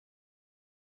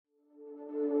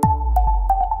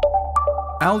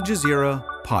Al Jazeera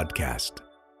Podcast.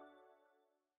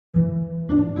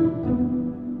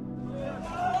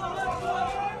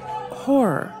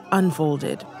 Horror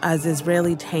unfolded as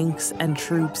Israeli tanks and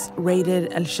troops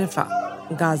raided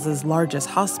al-Shifa, Gaza's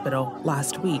largest hospital,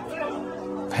 last week.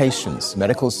 Patients,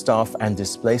 medical staff, and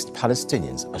displaced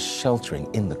Palestinians are sheltering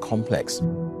in the complex.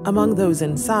 Among those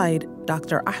inside,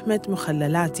 Dr. Ahmed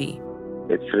Mukhallalati.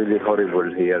 It's really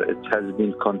horrible here. It has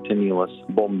been continuous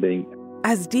bombing.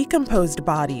 As decomposed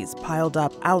bodies piled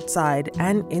up outside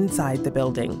and inside the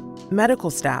building,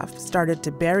 medical staff started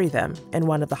to bury them in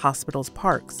one of the hospital's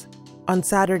parks. On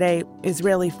Saturday,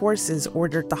 Israeli forces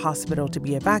ordered the hospital to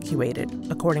be evacuated,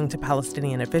 according to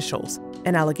Palestinian officials,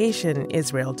 an allegation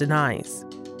Israel denies.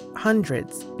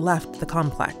 Hundreds left the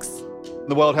complex.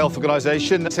 The World Health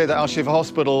Organization say that al-Shifa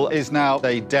hospital is now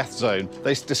a death zone.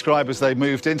 They describe as they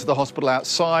moved into the hospital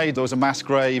outside, there was a mass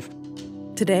grave.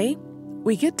 Today,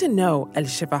 we get to know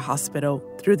al-Shifa hospital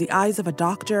through the eyes of a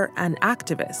doctor and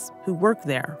activist who worked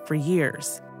there for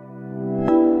years.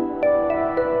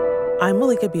 I'm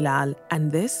Malika Bilal,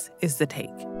 and this is The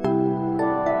Take.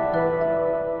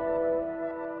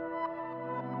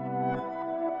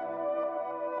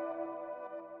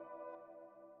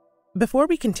 Before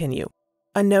we continue,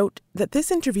 a note that this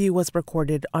interview was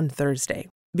recorded on Thursday,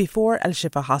 before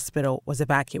al-Shifa hospital was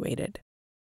evacuated.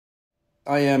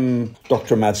 I am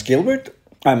Dr. Mads Gilbert.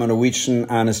 I'm a Norwegian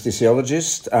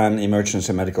anesthesiologist and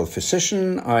emergency medical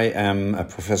physician. I am a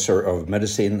professor of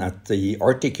medicine at the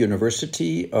Arctic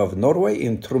University of Norway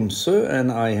in Tromsø,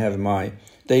 and I have my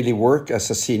daily work as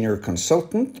a senior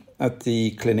consultant at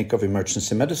the Clinic of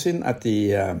Emergency Medicine at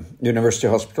the University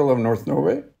Hospital of North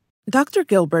Norway. Dr.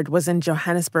 Gilbert was in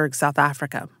Johannesburg, South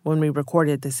Africa, when we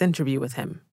recorded this interview with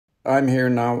him. I'm here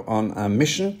now on a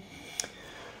mission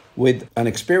with an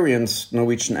experienced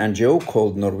Norwegian NGO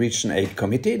called Norwegian Aid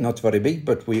Committee. Not very big,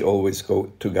 but we always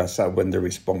go to Gaza when there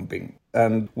is bombing.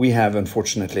 And we have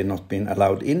unfortunately not been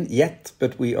allowed in yet,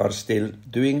 but we are still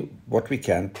doing what we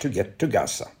can to get to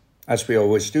Gaza, as we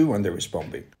always do when there is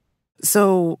bombing.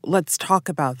 So let's talk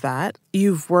about that.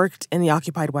 You've worked in the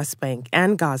occupied West Bank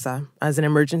and Gaza as an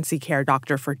emergency care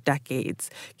doctor for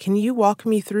decades. Can you walk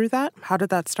me through that? How did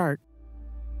that start?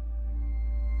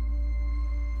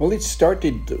 Well, it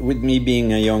started with me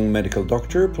being a young medical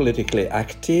doctor, politically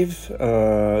active,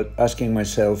 asking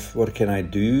myself, what can I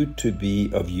do to be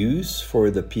of use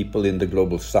for the people in the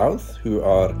global south who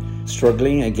are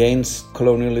struggling against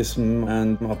colonialism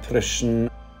and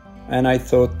oppression? And I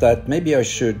thought that maybe I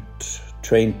should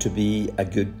train to be a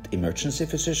good emergency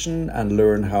physician and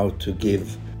learn how to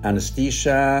give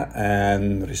anesthesia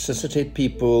and resuscitate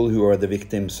people who are the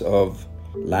victims of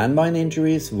landmine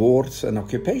injuries, wars, and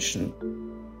occupation.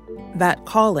 That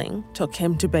calling took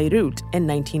him to Beirut in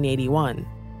 1981,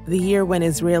 the year when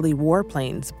Israeli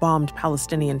warplanes bombed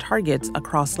Palestinian targets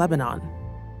across Lebanon.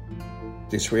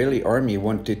 The Israeli army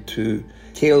wanted to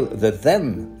kill the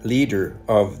then leader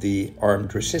of the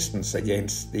armed resistance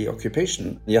against the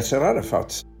occupation, Yasser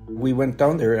Arafat. We went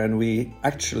down there and we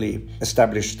actually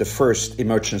established the first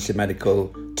emergency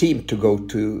medical team to go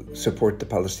to support the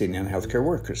Palestinian healthcare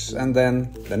workers. And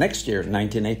then the next year,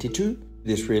 1982,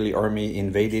 the Israeli army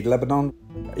invaded Lebanon.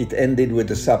 It ended with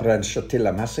the Sabra and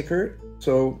Shatila massacre.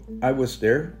 So I was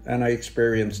there and I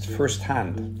experienced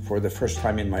firsthand, for the first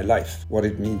time in my life, what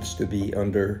it means to be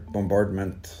under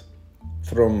bombardment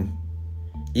from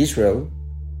Israel.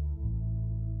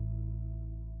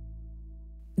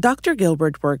 Dr.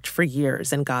 Gilbert worked for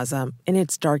years in Gaza in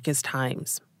its darkest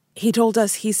times. He told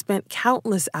us he spent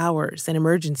countless hours in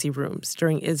emergency rooms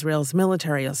during Israel's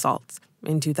military assaults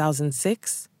in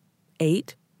 2006,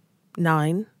 8,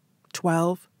 9,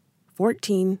 12,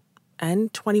 14,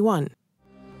 and 21.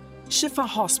 Shifa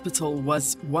Hospital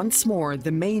was once more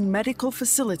the main medical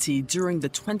facility during the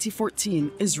 2014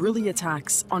 Israeli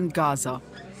attacks on Gaza.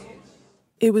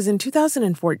 It was in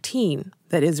 2014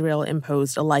 that Israel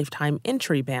imposed a lifetime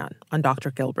entry ban on Dr.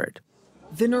 Gilbert.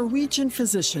 The Norwegian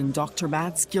physician Dr.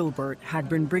 Mads Gilbert had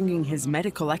been bringing his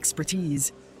medical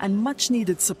expertise and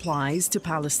much-needed supplies to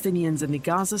Palestinians in the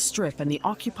Gaza Strip and the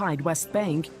occupied West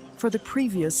Bank for the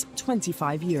previous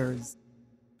 25 years.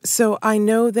 So I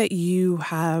know that you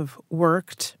have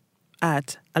worked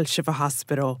at al-Shifa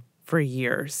Hospital for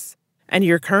years, and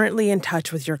you're currently in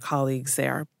touch with your colleagues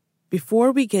there.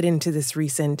 Before we get into this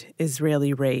recent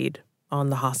Israeli raid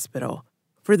on the hospital,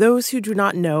 for those who do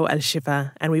not know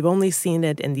al-Shifa, and we've only seen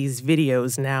it in these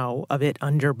videos now of it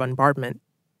under bombardment,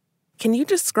 can you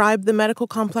describe the medical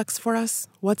complex for us?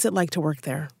 What's it like to work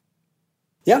there?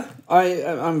 Yeah,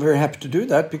 I'm very happy to do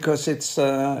that because it's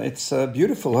a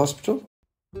beautiful hospital.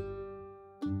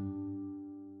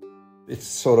 It's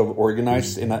sort of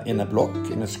organized in a block,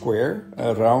 in a square,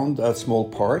 around a small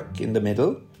park in the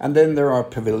middle. And then there are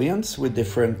pavilions with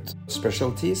different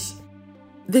specialties.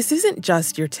 This isn't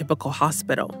just your typical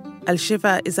hospital.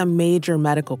 Al-Shifa is a major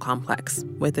medical complex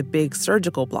with a big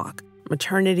surgical block,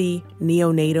 maternity,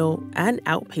 neonatal, and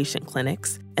outpatient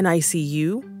clinics, an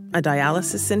ICU, a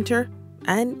dialysis center,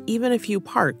 and even a few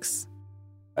parks.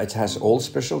 It has all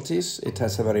specialties. It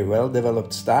has a very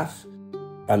well-developed staff,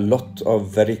 a lot of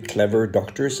very clever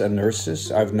doctors and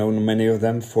nurses. I've known many of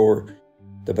them for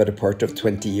the better part of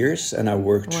 20 years, and I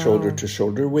worked shoulder to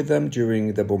shoulder with them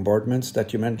during the bombardments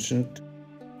that you mentioned.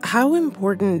 How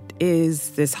important is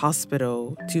this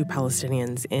hospital to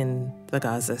Palestinians in the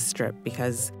Gaza Strip?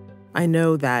 Because I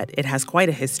know that it has quite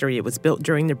a history. It was built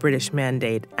during the British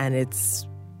Mandate, and it's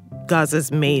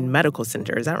Gaza's main medical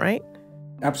center. Is that right?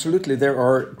 Absolutely. There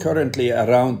are currently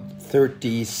around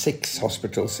 36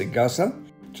 hospitals in Gaza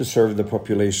to serve the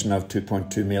population of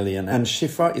 2.2 million. And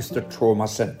Shifa is the trauma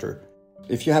center.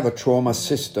 If you have a trauma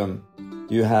system,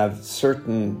 you have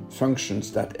certain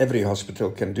functions that every hospital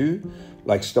can do,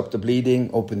 like stop the bleeding,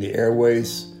 open the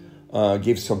airways,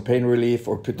 give some pain relief,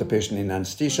 or put the patient in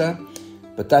anesthesia.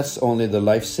 But that's only the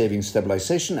life-saving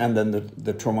stabilization, and then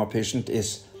the trauma patient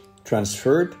is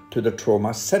transferred to the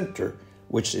trauma center,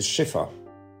 which is Shifa.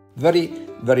 Very,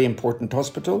 very important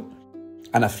hospital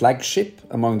and a flagship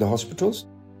among the hospitals.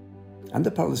 And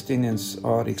the Palestinians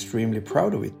are extremely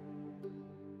proud of it.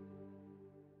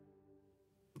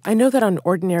 I know that on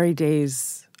ordinary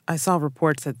days, I saw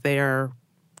reports that there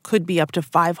could be up to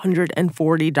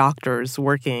 540 doctors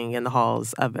working in the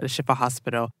halls of al-Shifa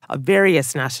Hospital of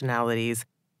various nationalities.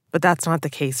 But that's not the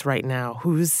case right now.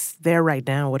 Who's there right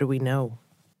now? What do we know?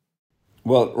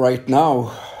 Well, right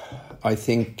now, I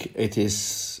think it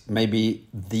is maybe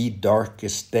the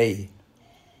darkest day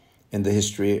in the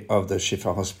history of the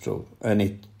Shifa Hospital. And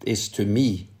it is, to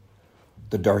me,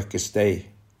 the darkest day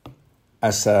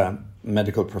as a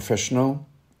medical professional,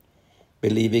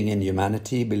 believing in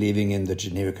humanity, believing in the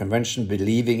Geneva Convention,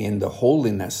 believing in the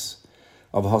holiness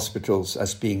of hospitals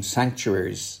as being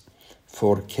sanctuaries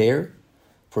for care,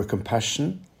 for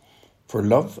compassion, for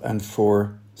love, and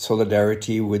for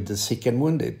solidarity with the sick and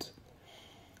wounded.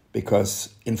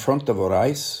 Because in front of our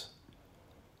eyes,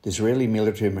 the Israeli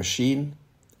military machine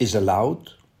is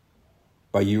allowed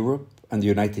by Europe and the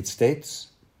United States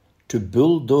to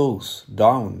bulldoze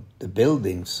down the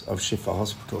buildings of Shifa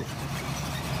Hospital.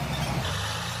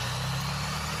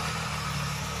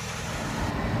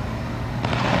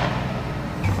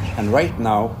 And right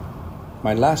now,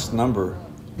 my last number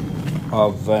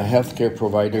of healthcare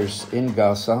providers in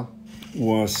Gaza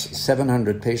was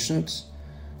 700 patients,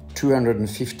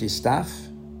 250 staff,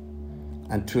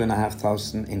 and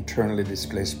 2,500 internally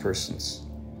displaced persons.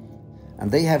 And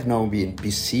they have now been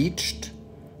besieged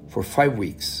for 5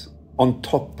 weeks, on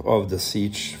top of the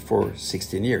siege for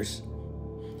 16 years.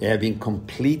 They have been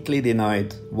completely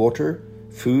denied water,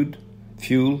 food,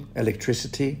 fuel,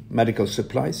 electricity, medical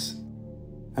supplies.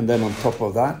 And then on top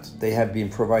of that, they have been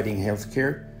providing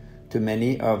healthcare to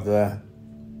many of the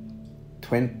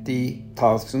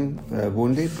 20,000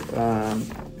 wounded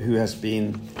who has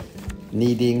been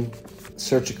needing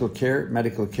surgical care,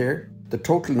 medical care. The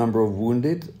total number of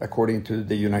wounded, according to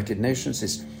the United Nations,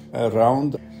 is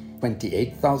around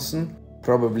 28,000.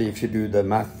 Probably, if you do the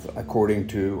math according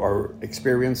to our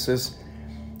experiences,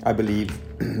 I believe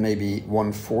maybe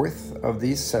 1/4 of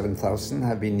these 7,000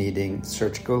 have been needing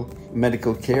surgical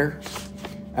medical care.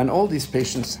 And all these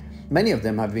patients, many of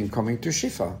them have been coming to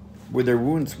Shifa with their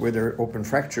wounds, with their open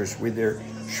fractures, with their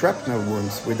shrapnel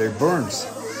wounds, with their burns.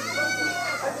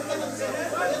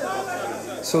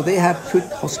 So they have put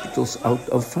hospitals out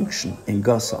of function in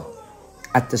Gaza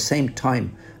at the same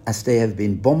time as they have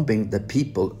been bombing the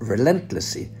people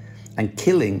relentlessly and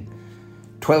killing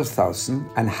 12,000,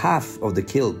 and half of the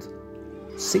killed,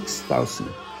 6,000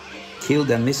 killed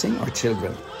and missing, are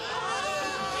children.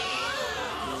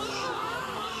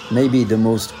 Maybe the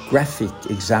most graphic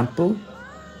example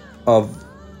of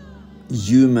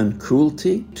human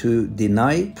cruelty to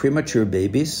deny premature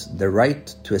babies the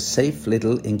right to a safe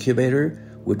little incubator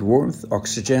with warmth,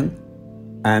 oxygen,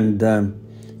 and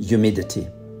humidity.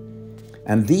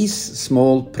 And these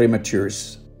small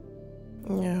prematures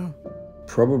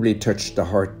probably touched the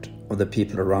heart of the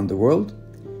people around the world,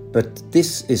 but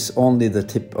this is only the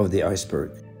tip of the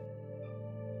iceberg.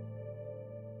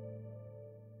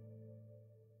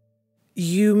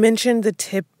 You mentioned the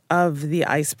tip of the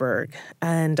iceberg,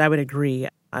 and I would agree.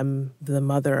 I'm the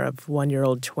mother of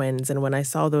 1-year-old twins, and when I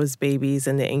saw those babies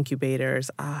in the incubators,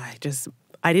 I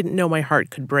didn't know my heart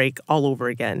could break all over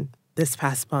again. This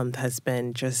past month has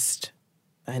been just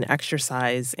an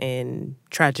exercise in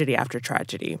tragedy after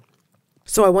tragedy.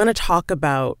 So I want to talk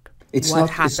about what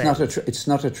happened. It's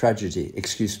not a tragedy,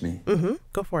 excuse me.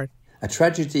 Go for it. A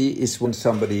tragedy is when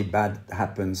somebody bad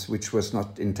happens, which was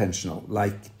not intentional,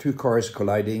 like two cars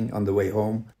colliding on the way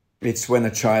home. It's when a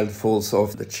child falls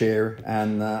off the chair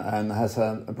and has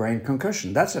a brain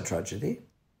concussion. That's a tragedy.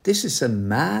 This is a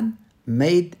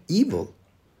man-made evil.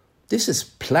 This is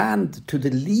planned to the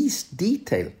least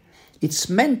detail. It's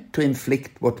meant to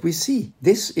inflict what we see.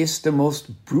 This is the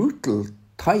most brutal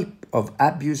type of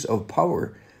abuse of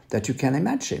power that you can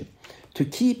imagine. To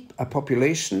keep a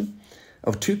population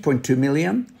of 2.2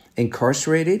 million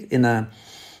incarcerated in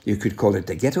you could call it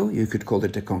a ghetto, you could call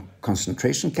it a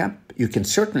concentration camp. You can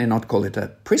certainly not call it a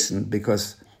prison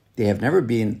because they have never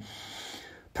been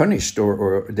punished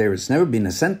or there has never been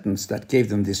a sentence that gave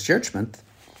them this judgment.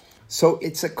 So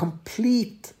it's a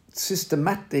complete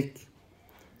systematic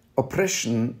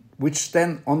oppression which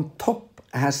then on top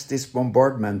has this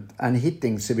bombardment and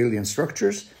hitting civilian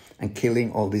structures and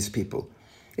killing all these people.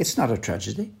 It's not a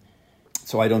tragedy.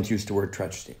 So I don't use the word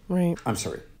tragedy. Right. I'm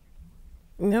sorry.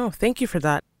 No, thank you for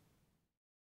that.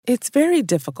 It's very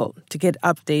difficult to get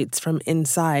updates from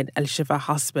inside al-Shifa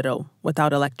hospital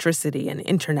without electricity and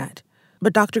internet.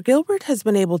 But Dr. Gilbert has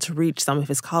been able to reach some of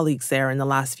his colleagues there in the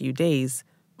last few days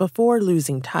before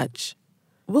losing touch.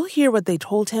 We'll hear what they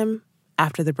told him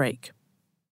after the break.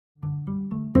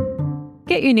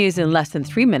 Get your news in less than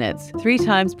 3 minutes, 3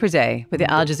 times per day with the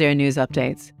Al Jazeera News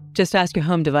Updates. Just ask your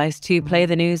home device to play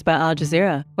the news by Al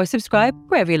Jazeera or subscribe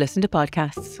wherever you listen to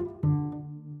podcasts.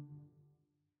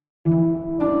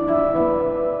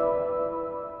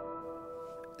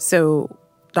 So,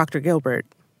 Dr. Gilbert,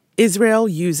 Israel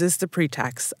uses the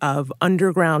pretext of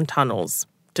underground tunnels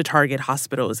to target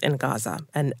hospitals in Gaza,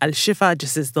 and al-Shifa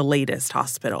just is the latest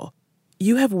hospital.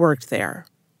 You have worked there.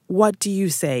 What do you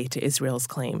say to Israel's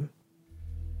claim?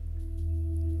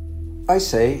 I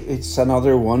say it's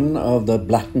another one of the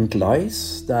blatant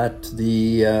lies that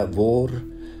the war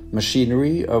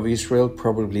machinery of Israel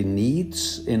probably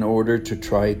needs in order to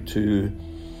try to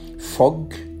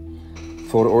fog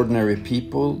for ordinary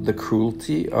people the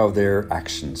cruelty of their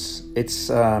actions. It's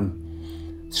a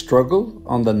struggle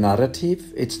on the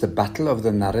narrative. It's the battle of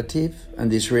the narrative, and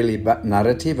the Israeli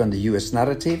narrative and the US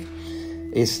narrative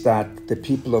is that the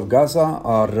people of Gaza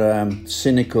are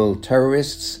cynical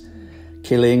terrorists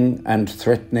killing and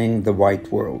threatening the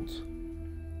white world.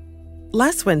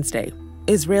 Last Wednesday,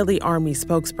 Israeli army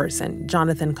spokesperson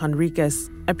Jonathan Conricus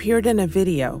appeared in a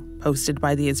video posted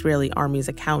by the Israeli army's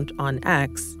account on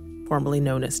X, formerly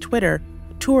known as Twitter,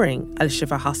 touring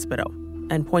al-Shifa hospital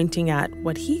and pointing at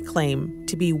what he claimed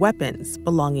to be weapons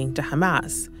belonging to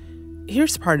Hamas.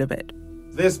 Here's part of it.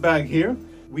 This bag here,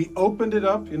 we opened it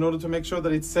up in order to make sure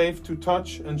that it's safe to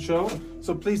touch and show.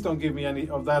 So please don't give me any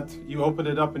of that. You opened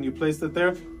it up and you placed it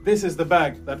there. This is the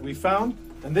bag that we found,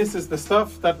 and this is the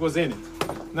stuff that was in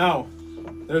it. Now,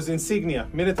 there's insignia,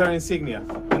 military insignia,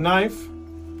 a knife.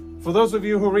 For those of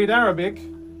you who read Arabic,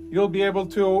 you'll be able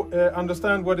to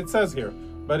understand what it says here.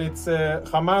 But it's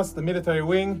Hamas, the military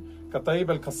wing, Kataib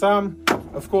al-Qassam,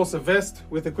 of course a vest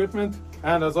with equipment,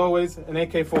 and as always, an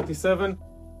AK-47.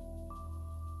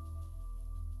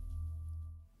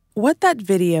 What that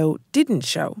video didn't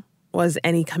show was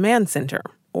any command center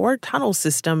or tunnel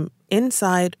system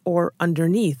inside or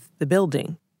underneath the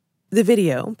building. The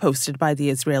video, posted by the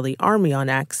Israeli army on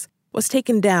X, was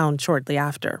taken down shortly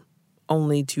after,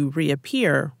 only to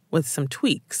reappear with some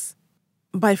tweaks.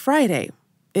 By Friday,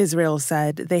 Israel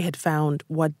said they had found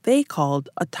what they called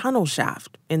a tunnel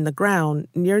shaft in the ground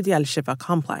near the al-Shifa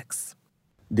complex.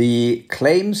 The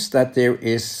claims that there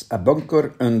is a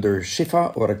bunker under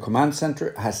Shifa or a command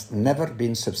center has never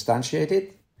been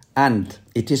substantiated, and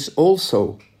it is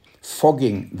also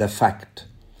fogging the fact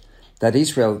that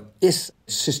Israel is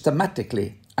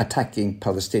systematically attacking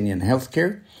Palestinian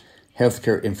healthcare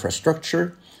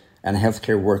infrastructure, and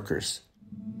healthcare workers.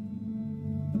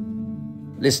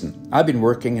 Listen, I've been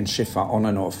working in Shifa on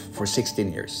and off for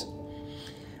 16 years.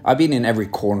 I've been in every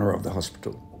corner of the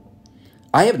hospital.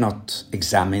 I have not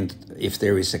examined if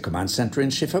there is a command center in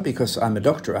Shifa because I'm a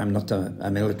doctor. I'm not a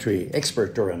military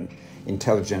expert or an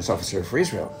intelligence officer for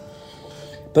Israel.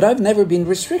 But I've never been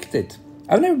restricted.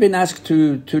 I've never been asked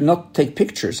to not take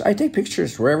pictures. I take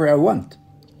pictures wherever I want.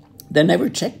 They never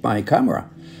check my camera.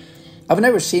 I've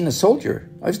never seen a soldier.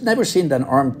 I've never seen an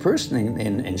armed person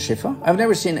in Shifa. I've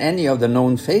never seen any of the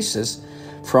known faces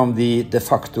from the de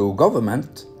facto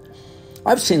government.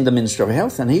 I've seen the Minister of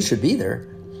Health, and he should be there.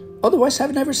 Otherwise,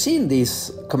 I've never seen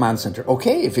this command center.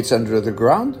 Okay, if it's under the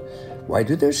ground, why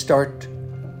do they start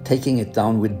taking it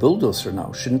down with bulldozer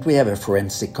now? Shouldn't we have a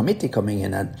forensic committee coming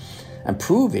in and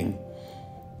proving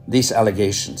these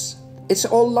allegations. It's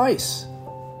all lies.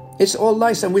 It's all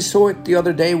lies. And we saw it the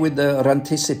other day with the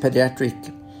Rantisi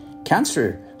Pediatric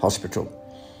Cancer Hospital,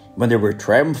 when they were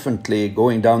triumphantly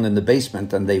going down in the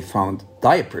basement and they found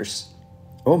diapers.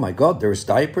 Oh my God, there's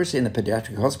diapers in a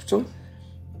pediatric hospital?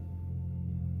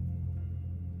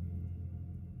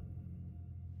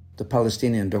 The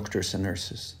Palestinian doctors and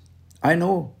nurses, I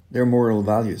know their moral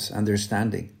values and their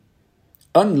standing.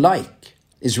 Unlike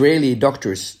Israeli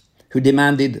doctors who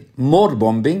demanded more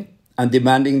bombing and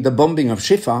demanding the bombing of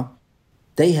Shifa,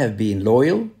 they have been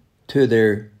loyal to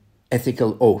their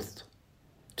ethical oath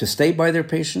to stay by their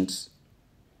patients,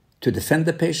 to defend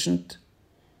the patient,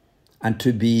 and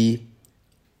to be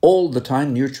all the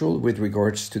time neutral with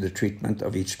regards to the treatment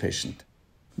of each patient.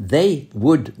 They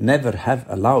would never have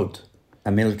allowed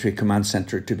a military command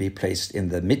center to be placed in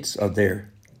the midst of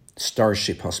their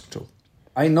Starship hospital.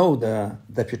 I know the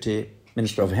Deputy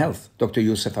Minister of Health, Dr.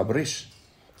 Youssef Abrish.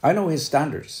 I know his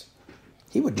standards.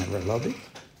 He would never allow it.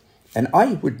 And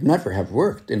I would never have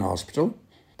worked in a hospital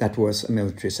that was a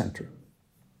military center.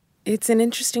 It's an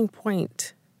interesting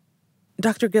point.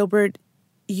 Dr. Gilbert,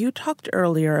 you talked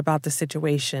earlier about the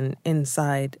situation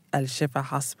inside al-Shifa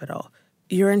hospital.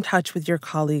 You're in touch with your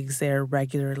colleagues there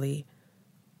regularly.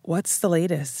 What's the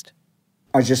latest?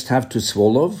 I just have to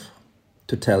swallow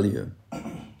to tell you,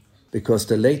 because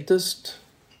the latest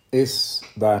is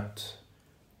that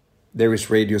there is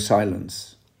radio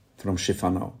silence from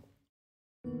Shifa now.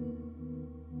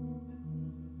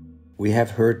 We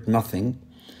have heard nothing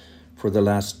for the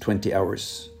last 20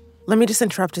 hours. Let me just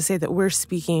interrupt to say that we're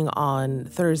speaking on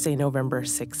Thursday, November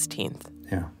 16th.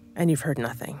 Yeah. And you've heard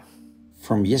nothing.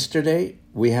 From yesterday,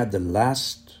 we had the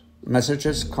last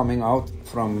messages coming out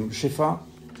from Shifa,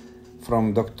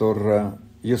 from Dr.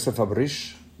 Youssef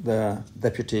Abrish, the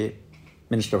Deputy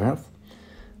Minister of Health,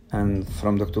 and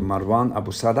from Dr. Marwan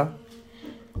Abu Sada,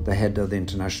 the head of the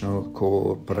International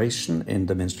Cooperation in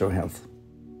the Ministry of Health.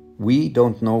 We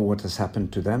don't know what has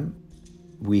happened to them.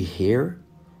 We hear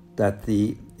that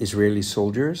the Israeli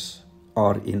soldiers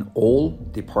are in all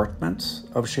departments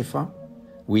of Shifa.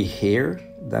 We hear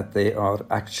that they are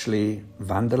actually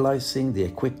vandalizing the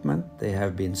equipment. They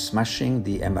have been smashing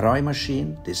the MRI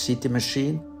machine, the CT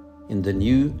machine in the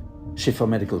new Shifa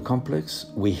Medical Complex.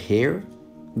 We hear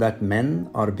that men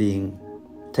are being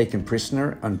taken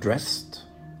prisoner, undressed.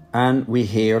 And we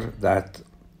hear that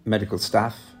medical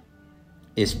staff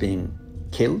is being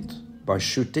killed by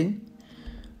shooting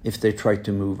if they try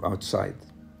to move outside.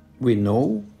 We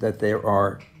know that there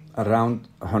are around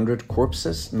 100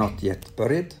 corpses not yet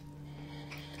buried.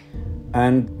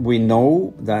 And we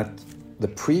know that the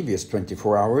previous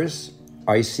 24 hours,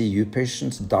 ICU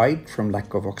patients died from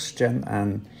lack of oxygen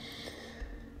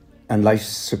and life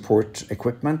support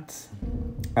equipment.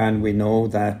 And we know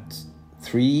that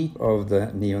 3 of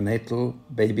the neonatal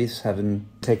babies having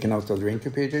taken out of their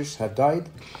incubators have died.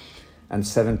 And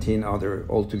 17 other,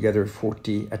 altogether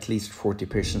at least 40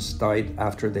 patients died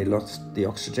after they lost the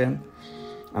oxygen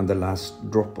and the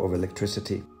last drop of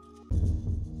electricity.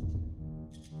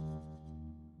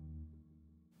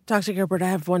 Dr. Gilbert, I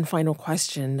have one final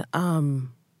question.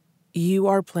 You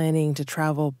are planning to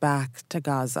travel back to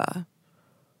Gaza.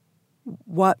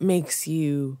 What makes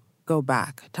you go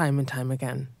back time and time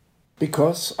again?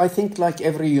 Because I think, like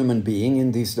every human being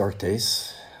in these dark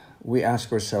days, we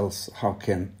ask ourselves, how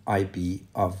can I be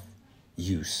of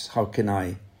use? How can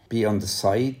I be on the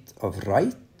side of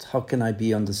right? How can I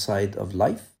be on the side of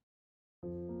life?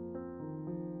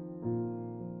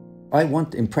 I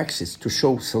want in praxis to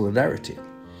show solidarity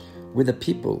with a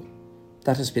people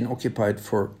that has been occupied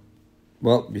for,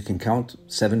 well, you can count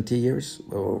 70 years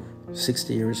or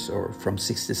 60 years or from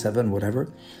 67,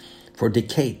 whatever, for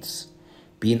decades,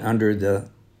 being under the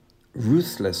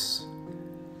ruthless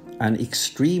and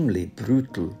extremely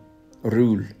brutal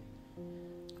rule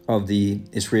of the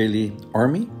Israeli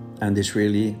army and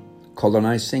Israeli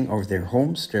colonizing of their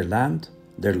homes, their land,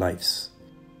 their lives.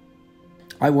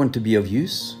 I want to be of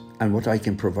use, and what I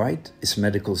can provide is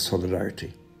medical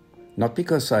solidarity. Not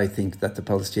because I think that the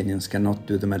Palestinians cannot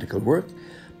do the medical work,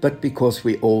 but because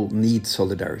we all need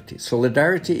solidarity.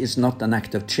 Solidarity is not an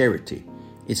act of charity.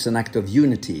 It's an act of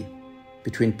unity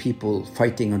between people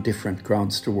fighting on different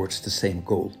grounds towards the same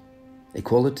goal: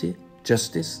 equality,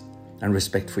 justice, and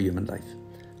respect for human life.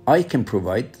 I can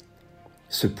provide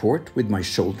support with my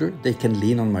shoulder. They can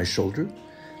lean on my shoulder.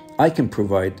 I can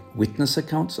provide witness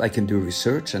accounts. I can do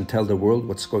research and tell the world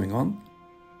what's going on.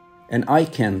 And I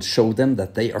can show them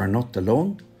that they are not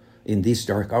alone in these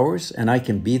dark hours. And I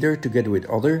can be there together with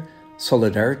other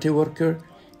solidarity workers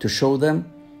to show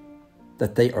them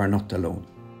that they are not alone.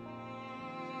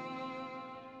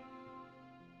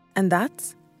 And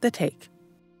that's The Take.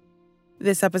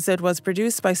 This episode was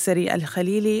produced by Siri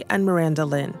Al-Khalili and Miranda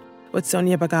Lynn, with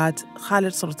Sonia Bagat,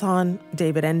 Khalid Sultan,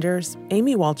 David Enders,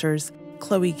 Amy Walters,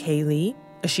 Chloe K. Lee,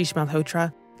 Ashish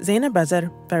Malhotra, Zainab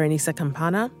Bezer, Berenice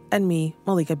Campana, and me,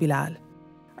 Malika Bilal.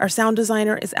 Our sound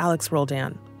designer is Alex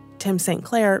Roldan. Tim St.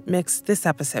 Clair mixed this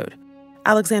episode.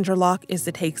 Alexandra Locke is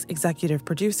The Take's executive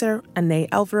producer, and Nay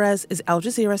Alvarez is Al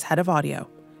Jazeera's head of audio.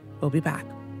 We'll be back.